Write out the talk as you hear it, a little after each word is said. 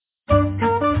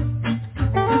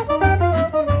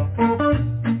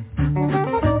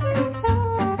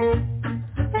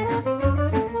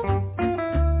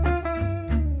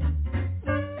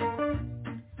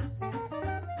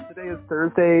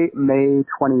May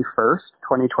 21st,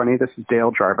 2020. This is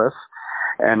Dale Jarvis,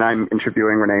 and I'm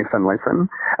interviewing Renee Finlayson.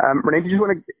 Renee, did you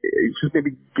want to just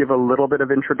maybe give a little bit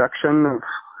of introduction of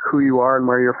who you are and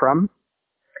where you're from?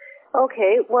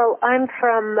 Okay, well, I'm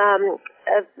from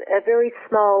a very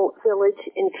small village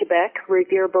in Quebec,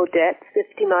 Rivière-Baudette,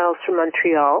 50 miles from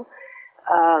Montreal.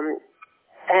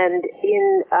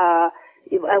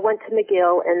 I went to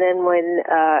McGill, and then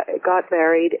got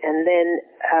married, and then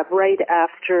right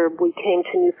after we came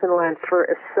to Newfoundland for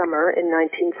a summer in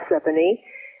 1970,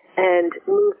 and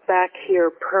moved back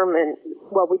here permanent.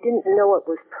 Well, we didn't know it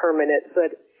was permanent,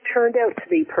 but turned out to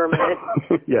be permanent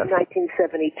yes. in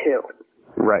 1972.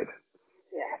 Right.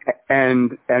 Yeah.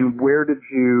 And where did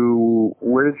you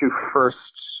first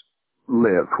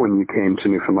live when you came to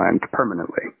Newfoundland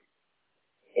permanently?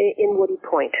 In Woody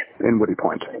Point. In Woody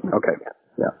Point. Okay.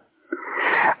 Yeah.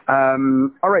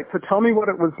 All right. So tell me what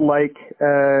it was like.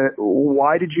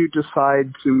 Why did you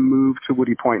decide to move to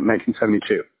Woody Point in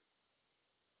 1972?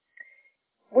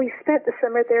 We spent the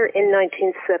summer there in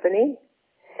 1970,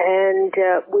 and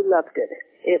we loved it.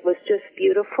 It was just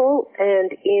beautiful.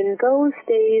 And in those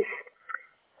days,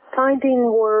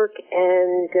 finding work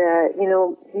and,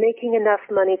 making enough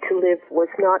money to live was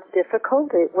not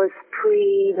difficult. It was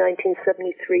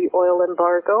pre-1973 oil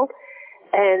embargo.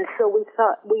 And so we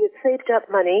thought we had saved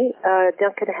up money.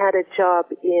 Duncan had a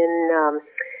job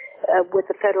with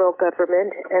the federal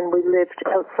government, and we lived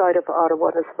outside of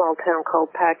Ottawa in a small town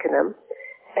called Pakenham.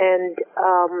 And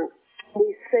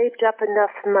we saved up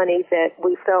enough money that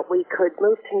we felt we could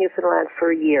move to Newfoundland for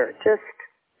a year, just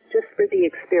for the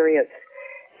experience.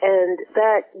 And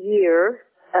that year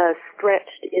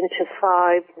stretched into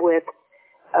 5 with,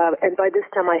 and by this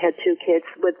time I had 2 kids,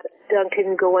 with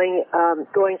Duncan going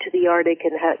to the Arctic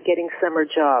and getting summer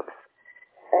jobs.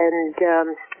 And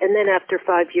then after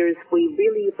 5 years, we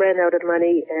really ran out of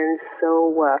money, and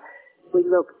so we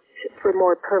looked for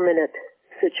more permanent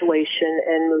situation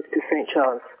and moved to St.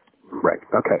 John's. Right.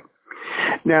 Okay.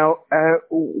 Now,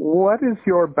 what is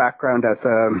your background as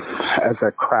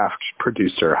a craft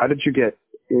producer? How did you get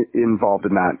involved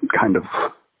in that kind of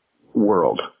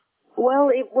world? Well,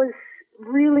 it was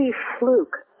really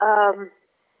fluke.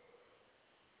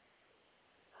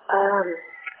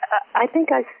 I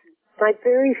think my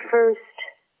very first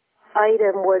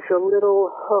item was a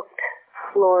little hooked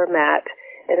floor mat,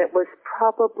 and it was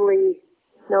probably,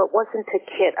 no, it wasn't a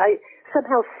kit. I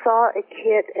somehow saw a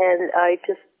kit, and I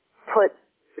just put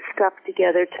stuff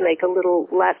together to make a little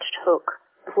latched hook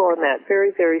floor mat.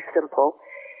 Very, very simple.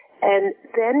 And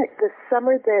then the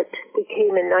summer that we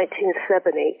came in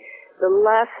 1970, the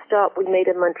last stop we made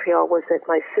in Montreal was at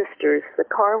my sister's. The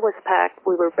car was packed.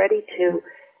 We were ready to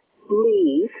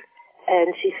leave.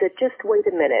 And she said, just wait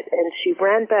a minute. And she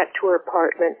ran back to her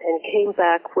apartment and came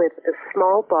back with a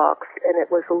small box, and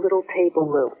it was a little table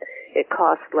loom. It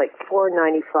cost like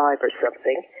 $4.95 or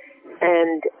something.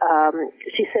 And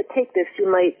she said, take this. You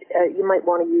might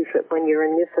want to use it when you're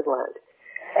in Newfoundland.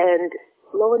 And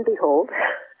lo and behold,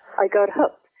 I got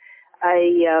hooked.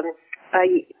 I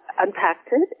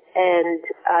unpacked it, and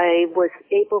I was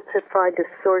able to find a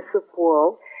source of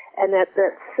wool. And at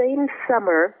that same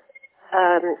summer,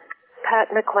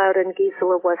 Pat McLeod and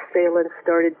Gisela Westphalen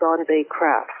started Bombay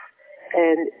Crafts.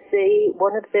 And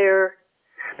one of their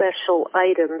special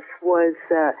items was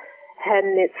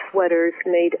hand-knit sweaters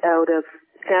made out of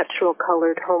natural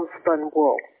colored homespun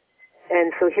wool.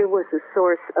 And so here was a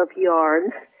source of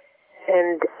yarns.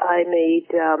 And I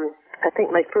made, I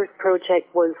think my first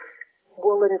project was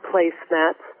woolen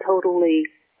placemats, totally,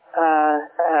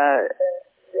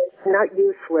 not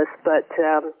useless, but,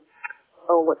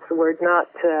 what's the word?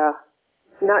 Not the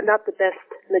best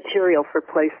material for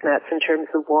placemats in terms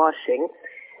of washing.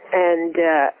 And,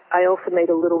 I also made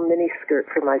a little mini skirt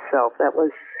for myself. That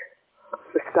was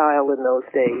the style in those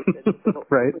days.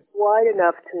 Right. It was wide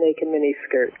enough to make a mini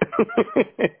skirt.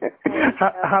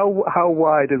 How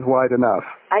wide is wide enough?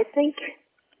 I think,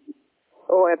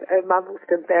 I'm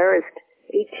almost embarrassed,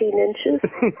 18 inches.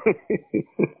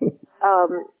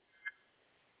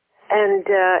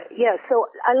 So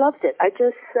I loved it. I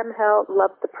just somehow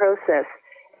loved the process.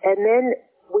 And then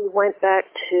we went back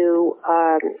to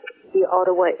the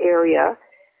Ottawa area,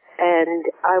 and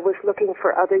I was looking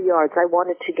for other yards. I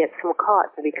wanted to get some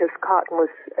cotton because cotton was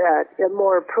a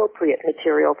more appropriate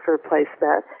material for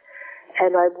placemats.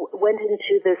 And I went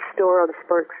into this store on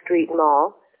Spark Street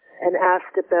Mall and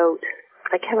asked about,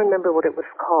 I can't remember what it was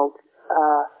called,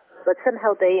 but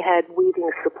somehow they had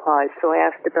weaving supplies. So I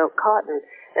asked about cotton,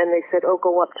 and they said,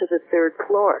 go up to the 3rd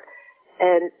floor.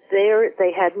 And there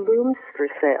they had looms for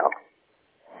sale.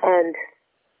 And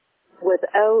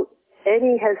without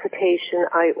any hesitation,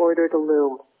 I ordered a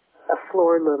loom.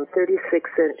 floor loom,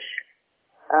 36-inch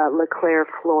Leclerc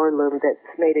floor loom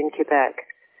that's made in Quebec.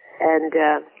 And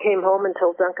came home and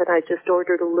told Duncan I just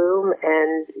ordered a loom,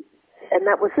 and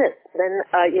that was it. Then,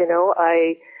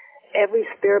 every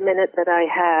spare minute that I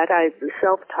had, I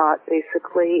self-taught,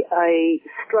 basically. I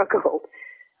struggled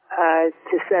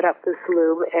to set up this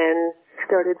loom and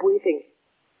started weaving.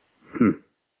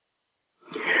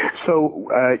 So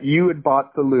you had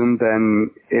bought the loom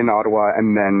then in Ottawa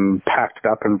and then packed it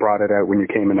up and brought it out when you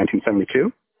came in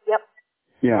 1972? Yep.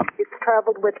 Yeah. It's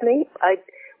traveled with me.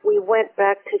 We went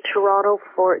back to Toronto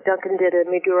Duncan did a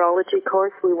meteorology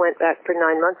course. We went back for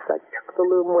 9 months. I took the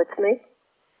loom with me,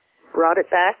 brought it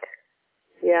back.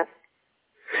 Yeah.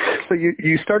 So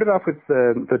you started off with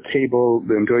the table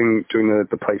loom, doing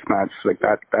the placemats, like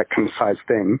that kind of size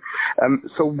thing.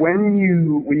 So when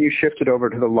you shifted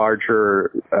over to the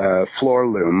larger floor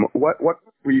loom, what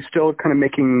were you still kind of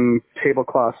making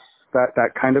tablecloths,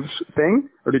 that kind of thing,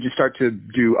 or did you start to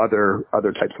do other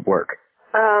types of work?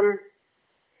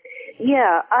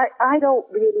 Yeah, I don't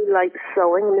really like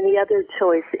sewing. I mean, the other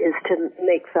choice is to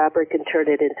make fabric and turn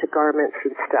it into garments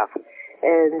and stuff.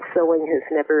 And sewing has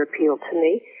never appealed to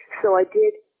me. So I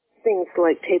did things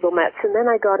like table mats, and then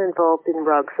I got involved in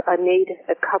rugs. I made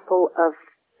a couple of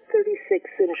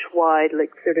 36-inch wide, like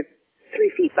sort of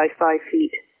 3 feet by 5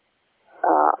 feet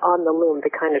on the loom. They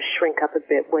kind of shrink up a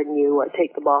bit when you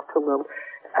take them off the loom.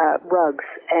 Rugs.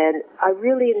 And I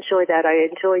really enjoyed that. I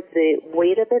enjoyed the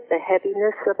weight of it, the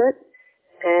heaviness of it.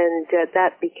 And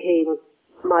that became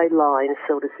my line,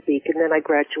 so to speak. And then I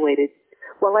graduated.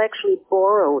 Well, I actually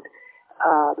borrowed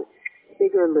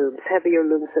bigger looms, heavier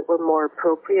looms that were more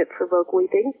appropriate for rug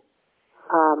weaving.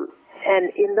 And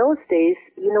in those days,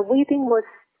 weaving was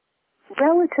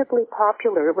relatively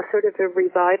popular. It was sort of a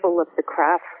revival of the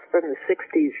crafts from the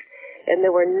 60s. And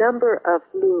there were a number of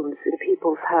looms in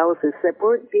people's houses that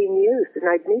weren't being used. And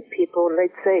I'd meet people and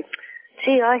they'd say,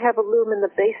 gee, I have a loom in the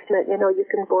basement, you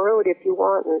can borrow it if you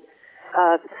want. And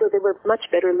so they were much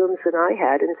better looms than I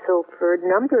had. And so for a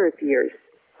number of years,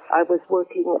 I was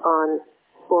working on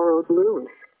borrowed looms.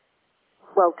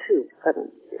 Well, two,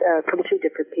 from two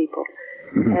different people.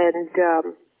 Mm-hmm.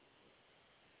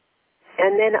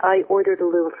 And then I ordered a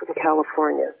loom from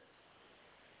California.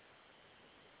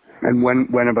 And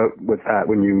when about was that,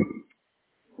 when you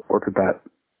ordered that?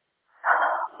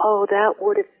 Oh, that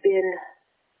would have been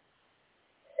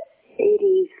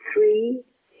 83,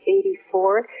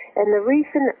 84. And the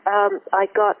reason I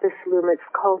got this loom, it's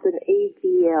called an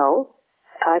AVL.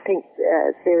 I think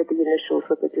they're the initials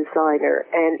of the designer.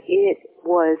 And it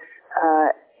was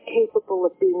capable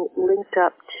of being linked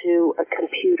up to a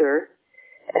computer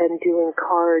and doing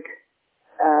card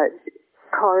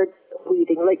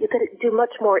weaving. Like, you could do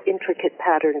much more intricate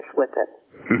patterns with it.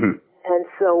 Mm-hmm. And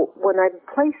so when I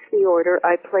placed the order,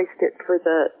 I placed it for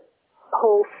the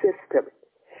whole system.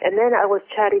 And then I was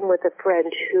chatting with a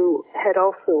friend who had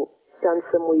also done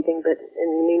some weaving, but in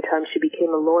the meantime she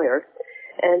became a lawyer.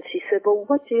 And she said, well,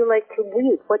 what do you like to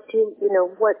weave? What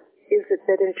is it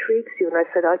that intrigues you? And I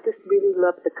said, I just really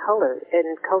love the color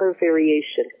and color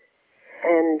variation.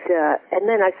 And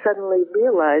then I suddenly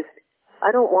realized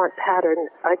I don't want pattern.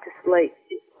 I just like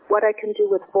what I can do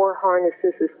with 4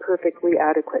 harnesses is perfectly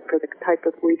adequate for the type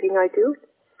of weaving I do.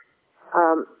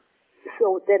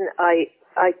 So then I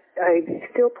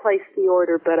still placed the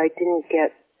order, but I didn't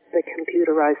get the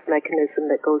computerized mechanism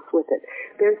that goes with it.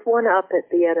 There's one up at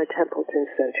the Anna Templeton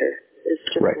Center. It's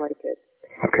just like it.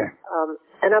 Okay.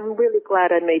 And I'm really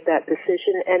glad I made that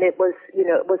decision. And it was,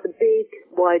 it was a big,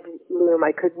 wide loom.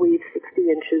 I could weave 60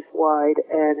 inches wide,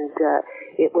 and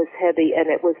it was heavy, and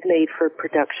it was made for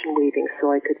production weaving,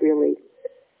 so I could really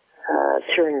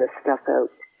churn this stuff out.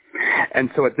 And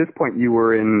so at this point, you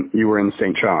were in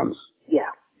St. John's.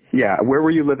 Yeah. Yeah. Where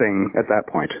were you living at that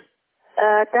point?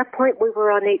 At that point, we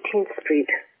were on 18th Street.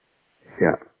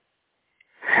 Yeah.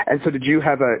 And so did you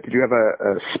have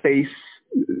a space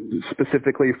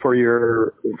specifically for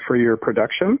your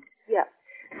production? Yeah.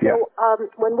 So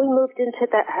when we moved into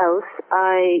that house,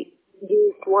 I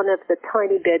used one of the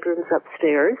tiny bedrooms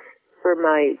upstairs for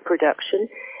my production,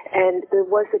 and there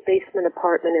was a basement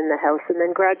apartment in the house, and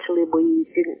then gradually we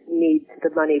didn't need the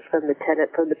money from the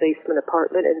tenant from the basement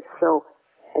apartment, and so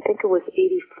I think it was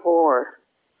 84.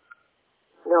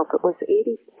 No, if it was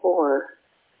 84.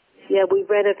 Yeah, we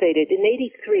renovated. In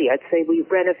 83, I'd say we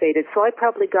renovated. So I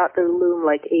probably got the loom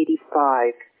like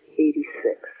 85, 86.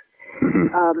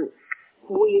 Mm-hmm.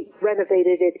 We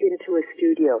renovated it into a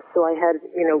studio. So I had,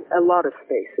 a lot of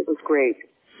space. It was great.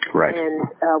 Right. And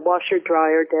washer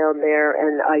dryer down there,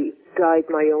 and I dyed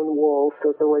my own wool.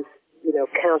 So there was,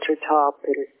 countertop,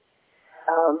 and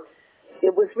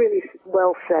it was really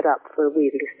well set up for a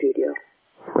weaving studio.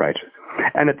 Right.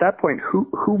 And at that point,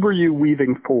 who were you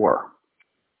weaving for?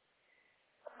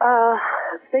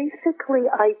 Basically,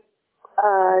 I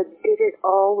did it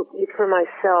all for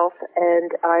myself,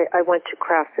 and I went to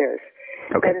craft fairs.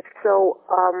 Okay. And so,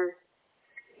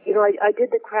 I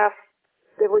did the craft.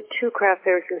 There were 2 craft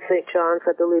fairs in St. John's,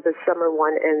 I believe, the summer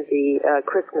one and the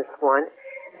Christmas one.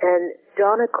 And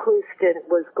Donna Clouston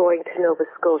was going to Nova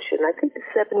Scotia, and I think the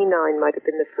 79 might have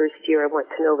been the first year I went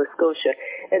to Nova Scotia.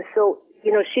 And so,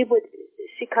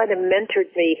 she kind of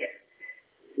mentored me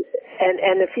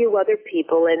and a few other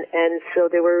people, and so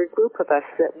there were a group of us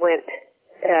that went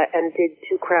and did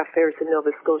 2 craft fairs in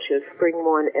Nova Scotia, a spring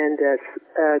one and a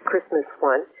Christmas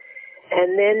one.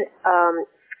 And then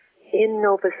in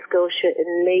Nova Scotia,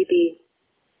 in maybe,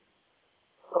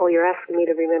 you're asking me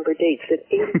to remember dates, in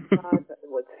 85, I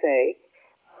would say.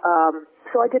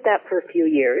 So I did that for a few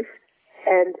years.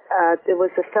 And there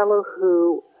was a fellow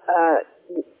who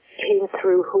came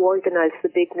through who organized the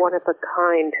big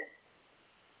one-of-a-kind.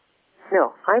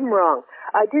 No, I'm wrong.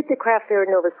 I did the craft fair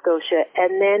in Nova Scotia,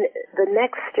 and then the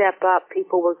next step up,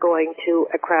 people were going to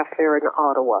a craft fair in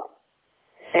Ottawa.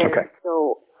 And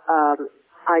so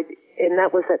and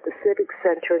that was at the Civic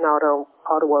Center in Ottawa.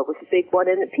 It was a big one,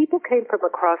 and people came from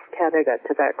across Canada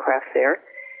to that craft fair.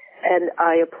 And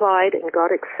I applied and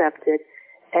got accepted.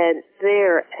 And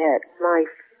there at my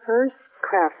first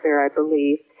craft fair, I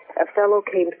believe, a fellow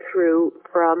came through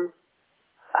from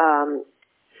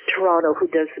Toronto who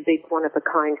does the big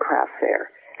one-of-a-kind craft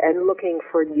fair and looking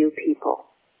for new people.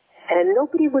 And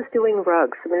nobody was doing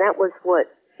rugs. I mean, that was what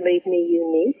made me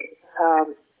unique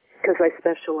because I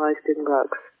specialized in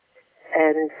rugs.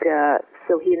 And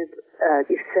so he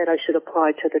said I should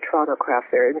apply to the Toronto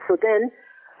Craft Fair. And so then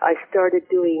I started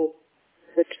doing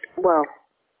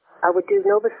I would do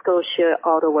Nova Scotia,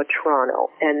 Ottawa, Toronto,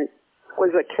 and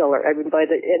was a killer. I mean,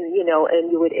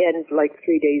 and you would end like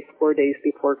 4 days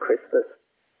before Christmas.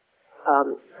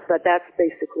 But that's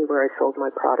basically where I sold my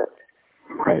product.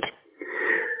 Right.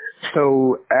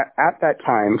 So at that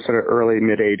time, sort of early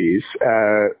mid-'80s,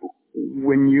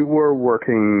 when you were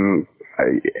working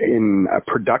in a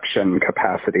production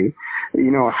capacity,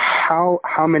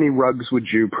 how many rugs would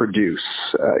you produce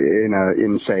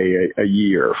in say a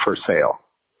year for sale?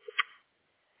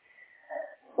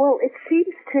 Well, it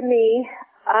seems to me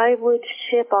I would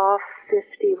ship off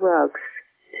 50 rugs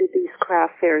to these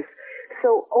craft fairs.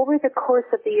 So over the course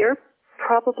of the year,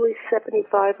 probably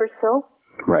 75 or so.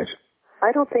 Right.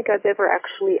 I don't think I've ever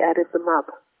actually added them up.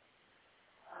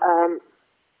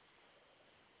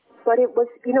 But it was,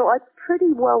 I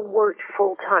pretty well worked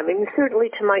full time. I mean, certainly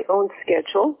to my own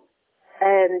schedule.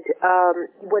 And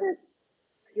when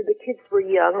the kids were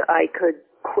young, I could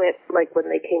quit, like when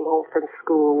they came home from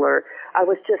school, or I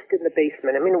was just in the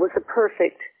basement. I mean, it was a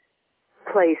perfect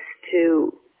place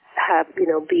to have,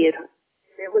 be at.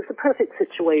 It was a perfect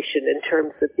situation in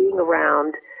terms of being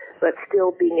around, but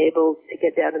still being able to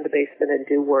get down in the basement and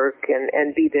do work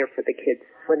and be there for the kids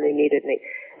when they needed me.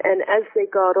 And as they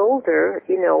got older,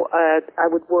 I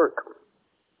would work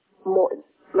more,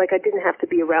 like I didn't have to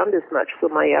be around as much, so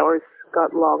my hours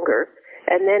got longer.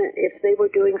 And then if they were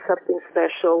doing something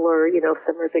special or,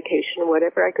 summer vacation or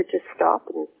whatever, I could just stop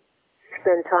and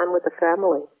spend time with the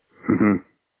family. Mm-hmm.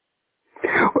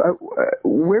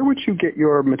 Where would you get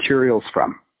your materials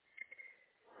from?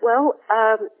 Well,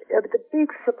 the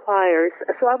big suppliers,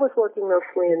 so I was working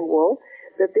mostly in wool.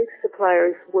 The big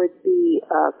suppliers would be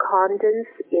Condon's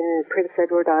in Prince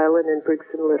Edward Island and Briggs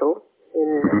 & Little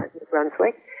in New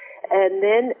Brunswick. And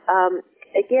then,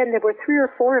 again, there were 3 or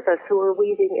 4 of us who were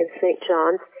weaving in St.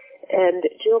 John's. And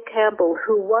Jill Campbell,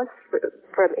 who was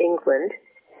from England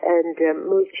and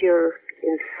moved here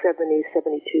in 70,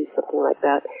 72, something like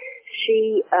that,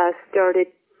 she started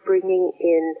bringing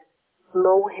in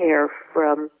mohair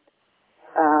from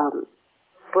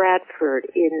Bradford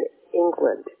in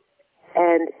England.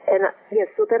 And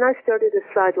so then I started a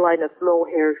sideline of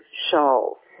mohair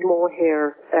shawls,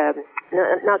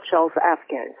 not shawls,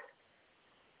 Afghans.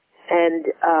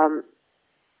 And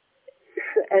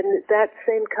that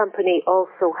same company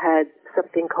also had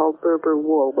something called Berber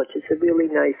wool, which is a really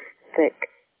nice thick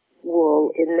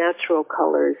wool in natural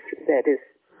colors that is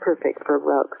perfect for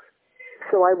rugs.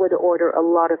 So I would order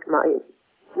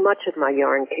much of my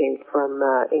yarn came from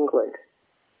England.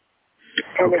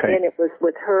 And again, it was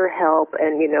with her help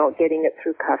and, getting it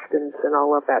through customs and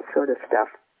all of that sort of stuff.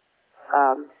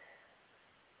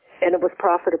 And it was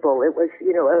profitable. It was,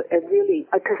 a really,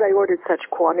 because I ordered such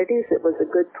quantities, it was a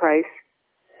good price,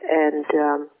 and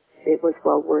it was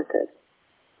well worth it.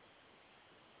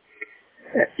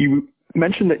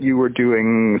 mentioned that you were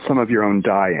doing some of your own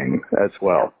dyeing as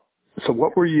well. So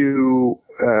what were you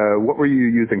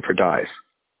using for dyes?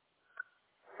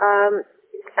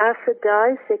 Acid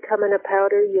dyes, they come in a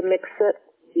powder, you mix it,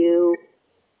 you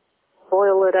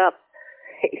boil it up,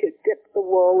 you dip the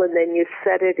wool, and then you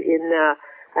set it in,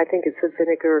 I think it's a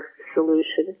vinegar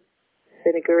solution,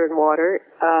 vinegar and water.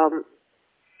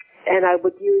 And I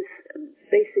would use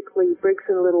basically Briggs &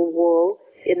 Little wool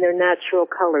in their natural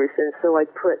colors. And so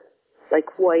I'd put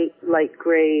like white, light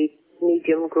gray,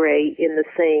 medium gray in the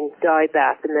same dye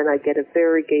bath, and then I get a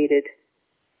variegated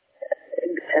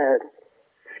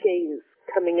skeins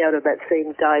coming out of that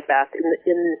same dye bath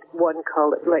in one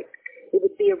color. Like it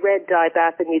would be a red dye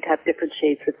bath, and you'd have different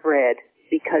shades of red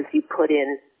because you put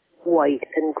in white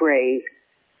and gray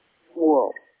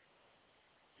wool.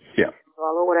 Yeah.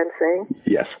 Follow what I'm saying?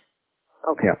 Yes.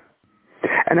 Okay. Yeah.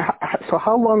 And so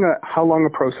how long a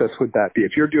process would that be?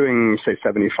 If you're doing, say,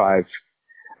 75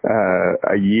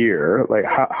 a year, like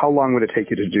how long would it take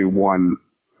you to do one?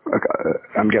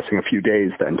 I'm guessing a few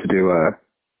days then to do a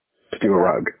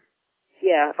rug.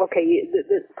 Yeah. Okay.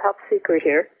 The top secret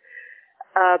here.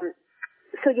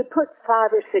 So you put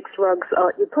 5 or 6 rugs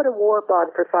on. You put a warp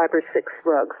on for 5 or 6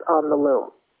 rugs on the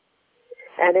loom,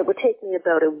 and it would take me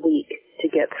about a week to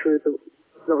get through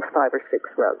those 5 or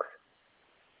 6 rugs.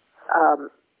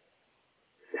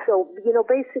 So,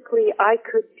 basically I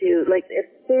could do like a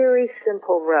very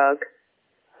simple rug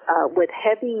with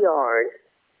heavy yarn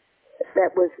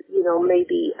that was,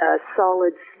 maybe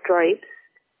solid stripes.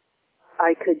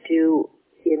 I could do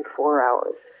in 4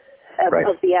 hours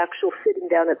of the actual sitting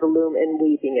down at the loom and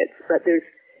weaving it. But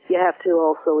you have to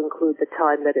also include the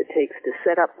time that it takes to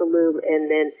set up the loom and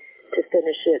then to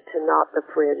finish it, to knot the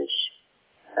fringe,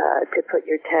 to put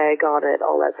your tag on it,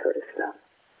 all that sort of stuff.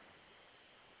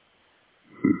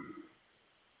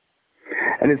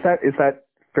 And is that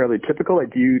fairly typical?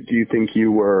 Like, do you think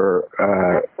you were?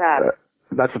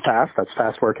 That's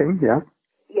fast working. Yeah.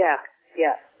 Yeah.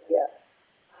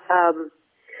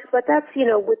 But that's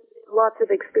with lots of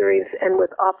experience and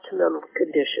with optimum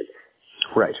conditions.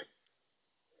 Right.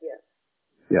 Yeah.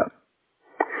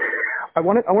 Yeah. I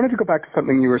wanted to go back to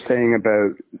something you were saying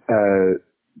about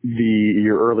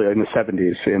your early in the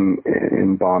 70s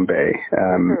in Bombay.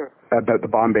 About the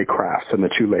Bombay crafts and the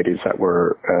 2 ladies that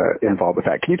were involved with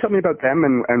that. Can you tell me about them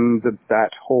and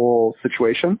that whole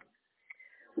situation?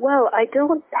 Well, I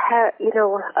don't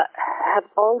have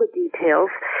all the details.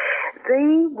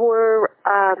 They were,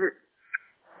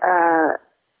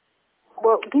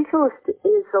 Gisela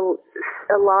is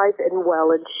alive and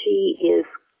well, and she is,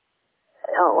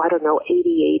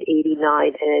 88,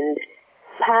 89, and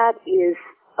Pat is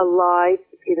alive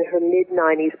in her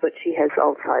mid-90s, but she has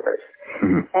Alzheimer's.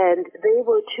 Mm-hmm. And they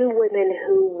were 2 women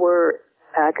who were,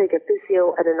 I think, a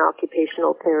physio and an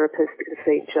occupational therapist in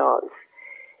St. John's.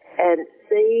 And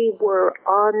they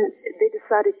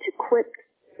decided to quit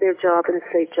their job in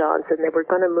St. John's, and they were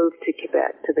going to move to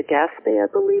Quebec, to the Gaspé,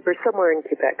 I believe, or somewhere in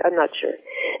Quebec. I'm not sure.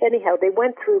 Anyhow, they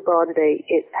went through Bombay.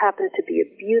 It happened to be a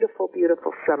beautiful,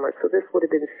 beautiful summer, so this would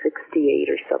have been 68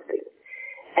 or something.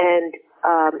 And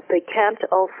they camped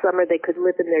all summer. They could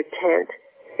live in their tent.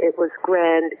 It was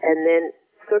grand. And then,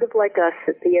 sort of like us,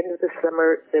 at the end of the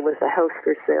summer, there was a house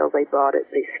for sale. They bought it.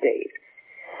 They stayed.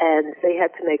 And they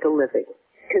had to make a living,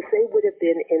 because they would have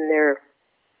been in their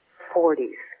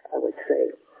 40s, I would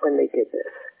say, when they did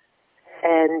this.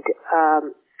 And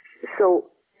so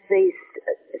it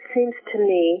seems to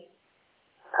me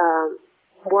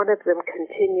one of them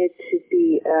continued to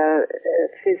be a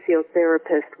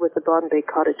physiotherapist with the Bombay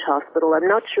Cottage Hospital. I'm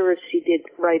not sure if she did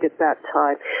right at that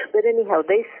time. But anyhow,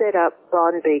 they set up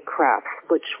Bombay Crafts,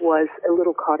 which was a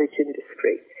little cottage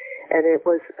industry. And it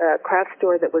was a craft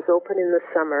store that was open in the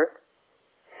summer.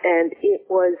 And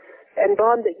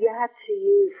Bombay, you had to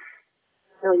use,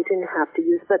 no, you didn't have to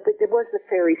use, but there was a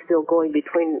ferry still going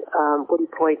between Woody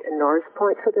Point and Norris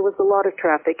Point, so there was a lot of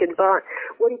traffic. And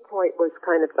Woody Point was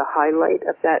kind of the highlight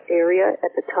of that area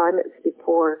at the time. It was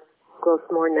before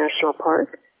Grossmore National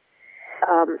Park.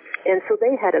 And so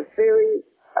they had a very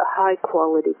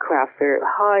high-quality craft fair,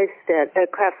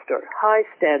 craft store, high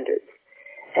standards.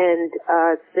 And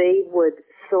they would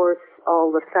source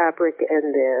all the fabric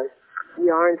and the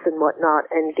yarns and whatnot,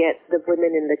 and get the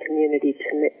women in the community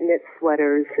to knit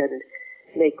sweaters and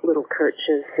make little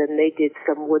kerchiefs, and they did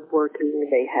some woodworking.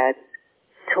 They had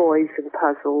toys and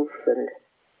puzzles and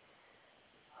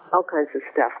all kinds of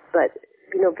stuff. But,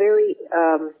 very,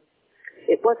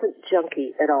 it wasn't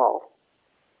junky at all.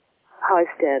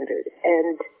 High standard.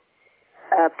 And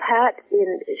Pat,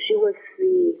 she was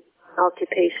the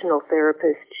occupational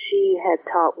therapist. She had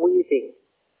taught weaving.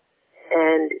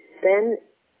 And then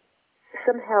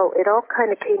somehow it all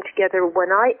kind of came together.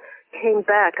 When I came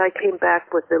back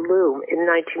with the loom in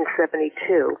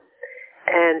 1972,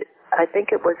 and I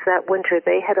think it was that winter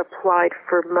they had applied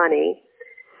for money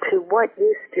to what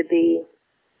used to be,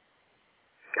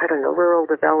 I don't know, rural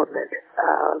development,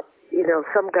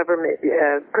 some government,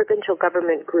 provincial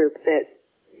government group that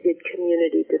did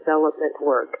community development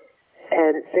work.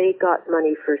 And they got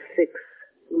money for 6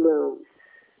 looms.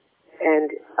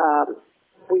 And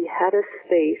we had a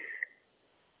space.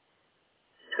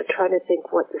 I'm trying to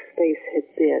think what the space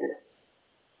had been.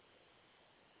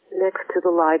 Next to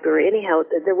the library. Anyhow,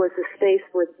 there was a space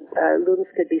where looms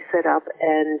could be set up,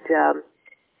 and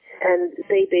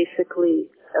they basically,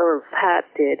 or Pat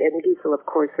did, and Gisela, of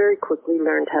course, very quickly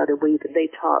learned how to weave.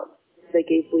 They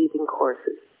gave weaving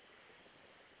courses.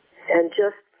 And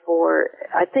just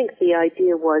I think the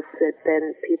idea was that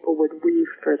then people would weave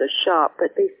for the shop,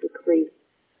 but basically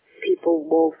people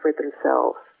wove for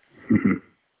themselves. Mm-hmm.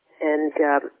 And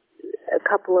a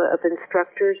couple of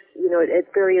instructors,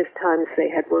 at various times they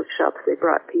had workshops. They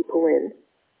brought people in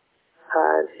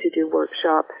to do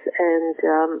workshops, and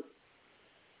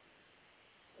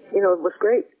it was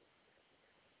great.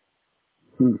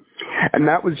 And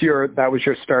that was your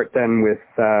start then with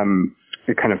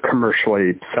kind of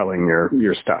commercially selling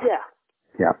your stuff.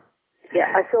 Yeah.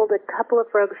 I sold a couple of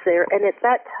rugs there, and at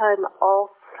that time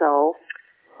also,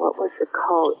 what was it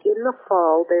called? In the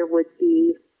fall there would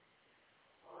be,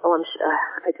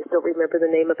 I just don't remember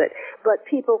the name of it, but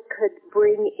people could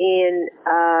bring in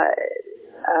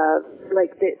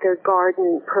like their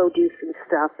garden produce and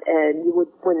stuff, and you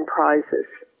would win prizes.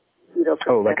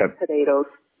 Like potatoes.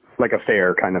 Like a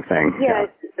fair kind of thing. Yeah,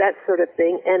 that sort of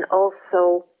thing. And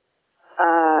also,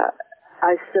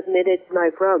 I submitted my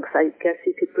rugs. I guess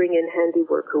you could bring in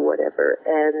handiwork or whatever.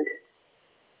 And,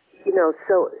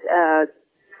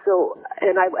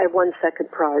 and I won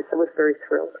second prize. I was very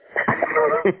thrilled.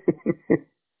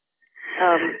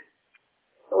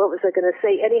 What was I going to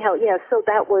say? Anyhow, so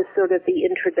that was sort of the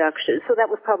introduction. So that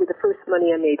was probably the first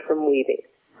money I made from weaving.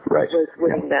 Right. Was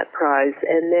winning that prize.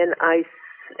 And then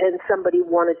somebody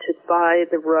wanted to buy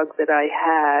the rug that I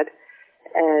had,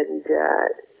 and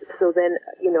so then,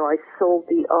 I sold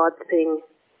the odd thing.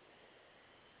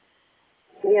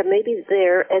 Yeah, maybe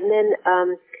there. And then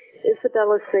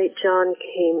Isabella St. John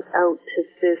came out to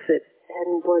visit,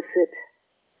 and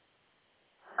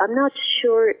I'm not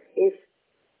sure if,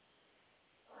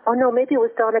 maybe it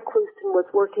was Donna Clouston was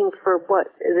working for what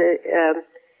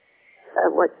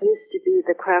used to be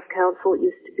the Craft Council. It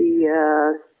used to be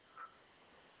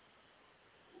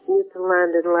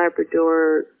Newfoundland and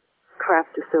Labrador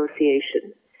Craft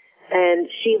Association. And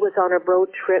she was on a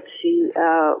road trip. She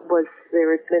was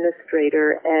their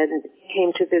administrator and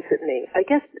came to visit me. I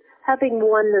guess having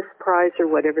won this prize or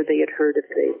whatever, they had heard of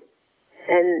me.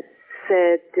 And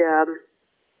said,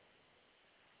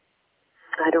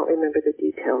 I don't remember the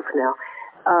details now.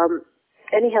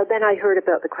 Anyhow, then I heard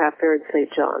about the craft fair in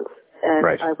St. John's. And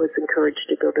right. I was encouraged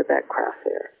to go to that craft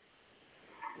fair.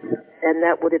 And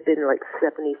that would have been like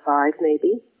 75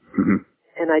 maybe. Mm-hmm.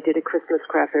 And I did a Christmas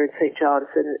craft fair in St. John's,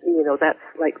 and, that's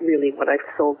like really when I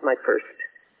sold my first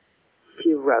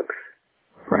few rugs.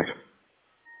 Right.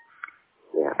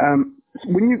 Yeah.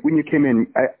 When you came in,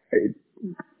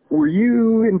 were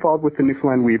you involved with the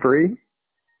Newfoundland Weavery?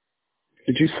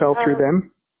 Did you sell through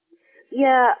them?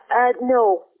 Yeah,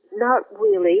 no, not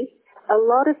really. A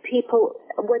lot of people,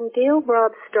 when Gail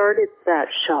Robb started that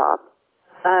shop,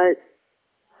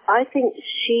 I think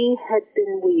she had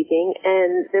been weaving,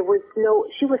 and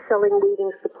she was selling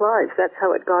weaving supplies. That's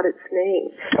how it got its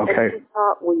name. Okay. And she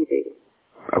taught weaving.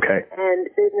 Okay. And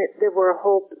then there were a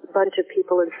whole bunch of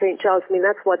people in St. John's. I mean,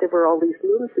 that's why there were all these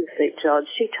looms in St. John's.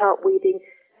 She taught weaving.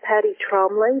 Patty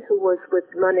Tromley, who was with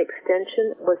Munn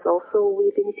Extension, was also a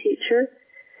weaving teacher.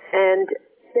 And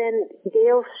then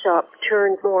Gail's shop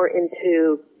turned more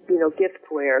into,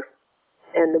 giftware,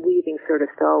 and the weaving sort of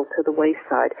fell to the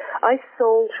wayside. I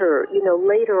sold her,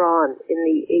 later on in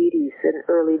the 80s and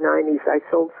early 90s, I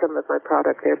sold some of my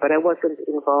product there, but I wasn't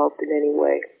involved in any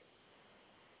way.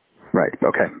 Right,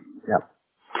 okay, yeah.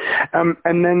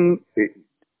 And then,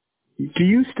 do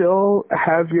you still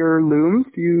have your looms?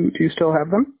 Do you still have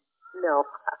them? No.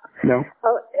 No?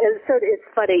 Oh, it's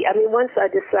funny. I mean, once I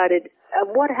decided,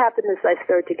 what happened is I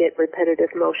started to get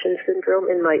repetitive motion syndrome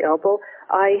in my elbow.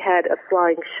 I had a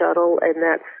flying shuttle, and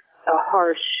that's a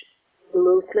harsh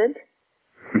movement.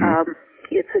 Mm-hmm.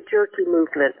 It's a jerky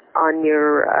movement on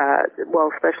your,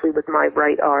 especially with my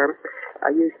right arm. I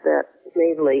use that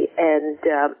mainly, and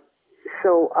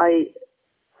so I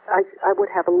would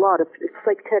have a lot of, it's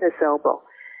like tennis elbow.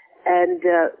 And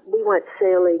we went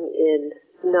sailing in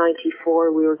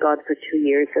 94. We were gone for 2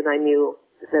 years, and I knew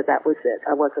that was it.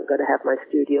 I wasn't going to have my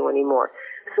studio anymore.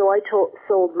 So I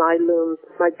sold my loom,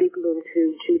 my big loom,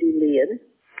 to Judy Leon.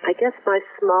 I guess my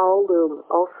small loom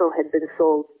also had been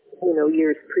sold,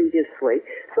 years previously.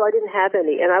 So I didn't have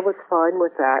any, and I was fine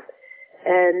with that.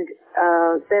 And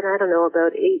then, I don't know,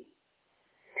 about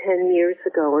 10 years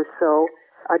ago or so,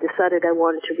 I decided I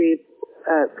wanted to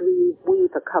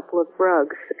reweave a couple of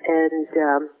rugs, and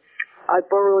I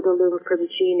borrowed a loom from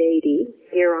Jean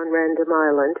 80 here on Random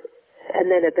Island,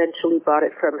 and then eventually bought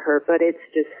it from her, but it's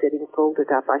just sitting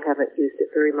folded up. I haven't used it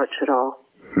very much at all.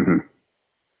 Mm-hmm.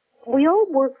 We all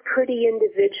worked pretty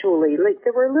individually. Like,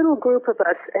 there were a little group of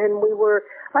us, and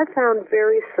I found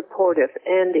very supportive,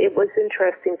 and it was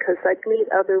interesting because I'd meet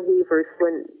other weavers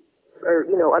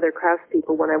other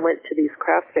craftspeople when I went to these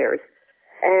craft fairs,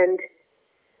 and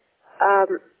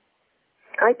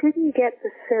I didn't get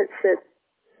the sense that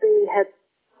they had,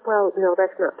 well, no,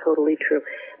 that's not totally true,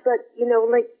 but,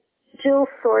 like, Jill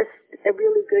sourced a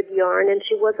really good yarn, and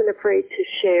she wasn't afraid to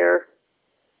share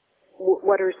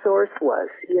what her source was,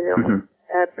 Mm-hmm.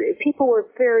 People were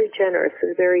very generous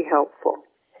and very helpful,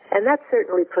 and that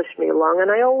certainly pushed me along,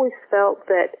 and I always felt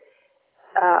that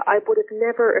I would have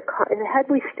never, and had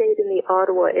we stayed in the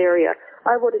Ottawa area,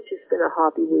 I would have just been a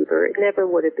hobby weaver. It never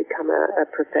would have become a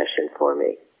profession for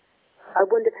me. I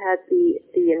wouldn't have had the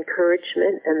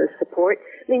encouragement and the support.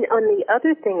 I mean, on the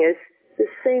other thing is, the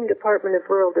same Department of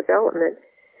Rural Development,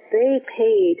 they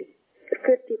paid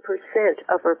 50%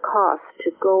 of our cost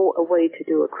to go away to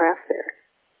do a craft fair.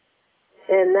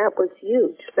 And that was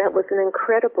huge. That was an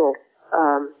incredible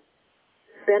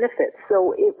benefit.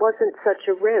 So it wasn't such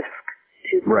a risk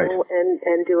to go Right.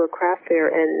 and do a craft fair,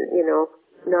 and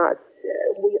not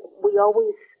we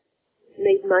always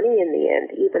made money in the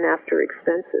end, even after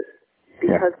expenses,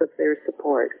 because of their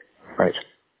support. Right.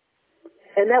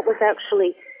 And that was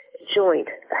actually joint.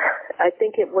 I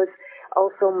think it was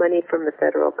also money from the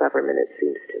federal government, it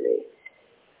seems to me.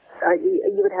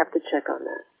 You would have to check on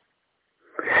that.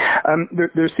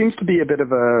 There seems to be a bit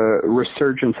of a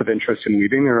resurgence of interest in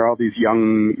weaving. There are all these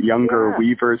younger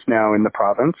weavers now in the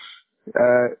province.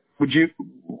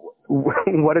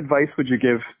 What advice would you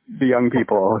give the young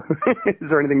people? Is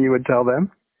there anything you would tell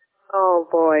them? Oh,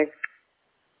 boy.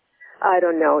 I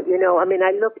don't know.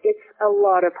 It's a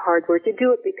lot of hard work. You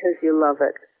do it because you love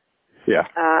it. Yeah.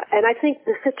 And I think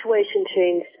the situation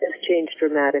has changed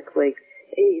dramatically.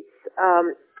 It's,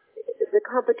 the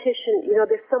competition,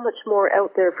 there's so much more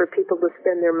out there for people to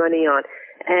spend their money on.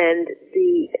 And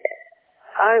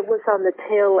I was on the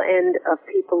tail end of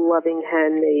people loving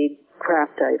handmade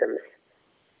craft items.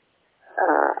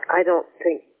 I don't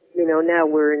think, now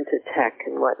we're into tech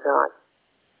and whatnot.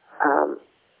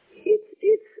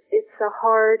 It's a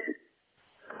hard,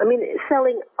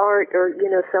 selling art or,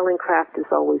 selling craft is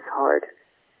always hard.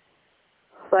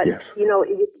 But, yes. You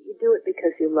do it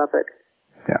because you love it.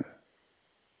 Yeah.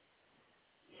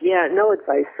 Yeah, no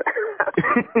advice.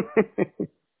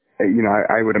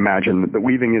 I would imagine that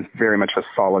weaving is very much a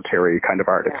solitary kind of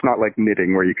art. Yeah. It's not like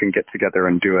knitting where you can get together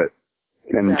and do it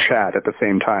and chat at the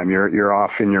same time. You're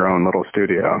off in your own little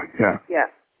studio. Yeah. Yeah.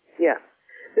 Yeah.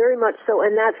 Very much so.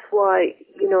 And that's why,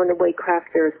 in a way, craft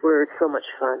fairs were so much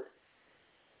fun.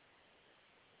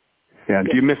 Yeah.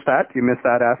 Do you miss that? Do you miss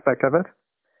that aspect of it?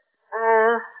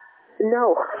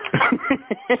 No.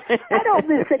 I don't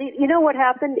miss it. You know what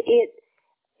happened?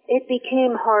 It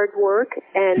became hard work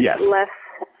and less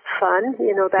fun.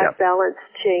 That balance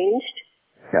changed.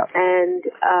 Yeah. And,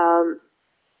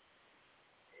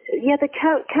 the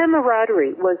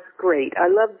camaraderie was great. I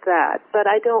loved that. But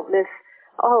I don't miss,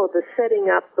 the setting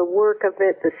up, the work of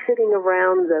it, the sitting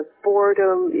around, the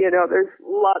boredom. There's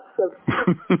lots of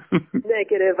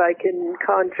negative I can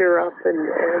conjure up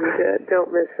and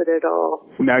don't miss it at all.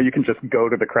 Now you can just go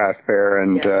to the craft fair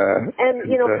and...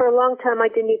 for a long time I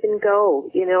didn't even go.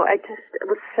 I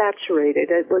was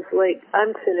saturated. It was like,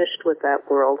 I'm finished with that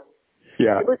world.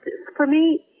 Yeah. For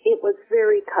me, it was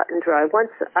very cut and dry.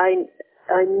 Once I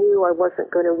knew I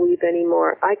wasn't going to weave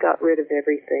anymore, I got rid of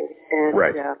everything. And,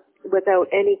 without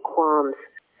any qualms.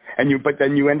 But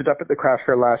then you ended up at the craft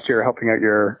fair last year helping out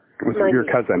your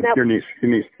cousin, your niece.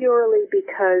 Purely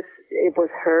because it was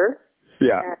her.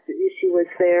 Yeah. She was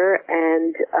there,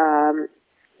 and,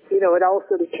 it all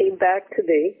sort of came back to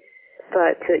me.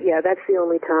 But, that's the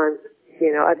only time.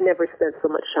 I've never spent so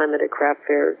much time at a craft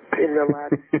fair in the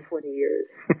last 20 years.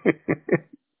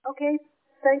 Okay.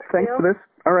 Thanks for this.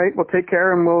 All right. Well, take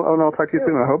care, and I'll talk to you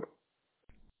soon, I hope.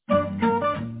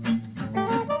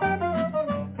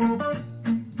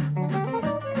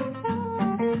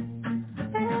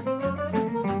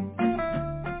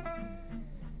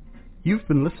 You've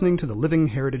been listening to the Living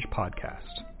Heritage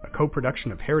Podcast, a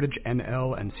co-production of Heritage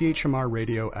NL and CHMR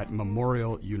Radio at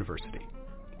Memorial University.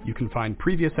 You can find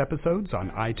previous episodes on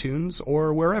iTunes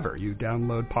or wherever you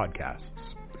download podcasts.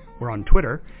 We're on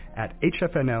Twitter at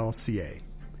HFNLCA.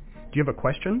 Do you have a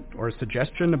question or a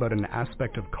suggestion about an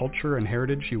aspect of culture and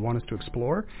heritage you want us to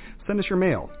explore? Send us your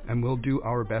mail, and we'll do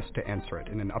our best to answer it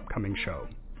in an upcoming show.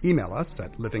 Email us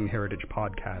at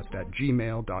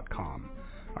livingheritagepodcast@gmail.com.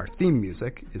 Our theme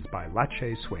music is by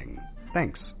Lache Swing.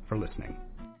 Thanks for listening.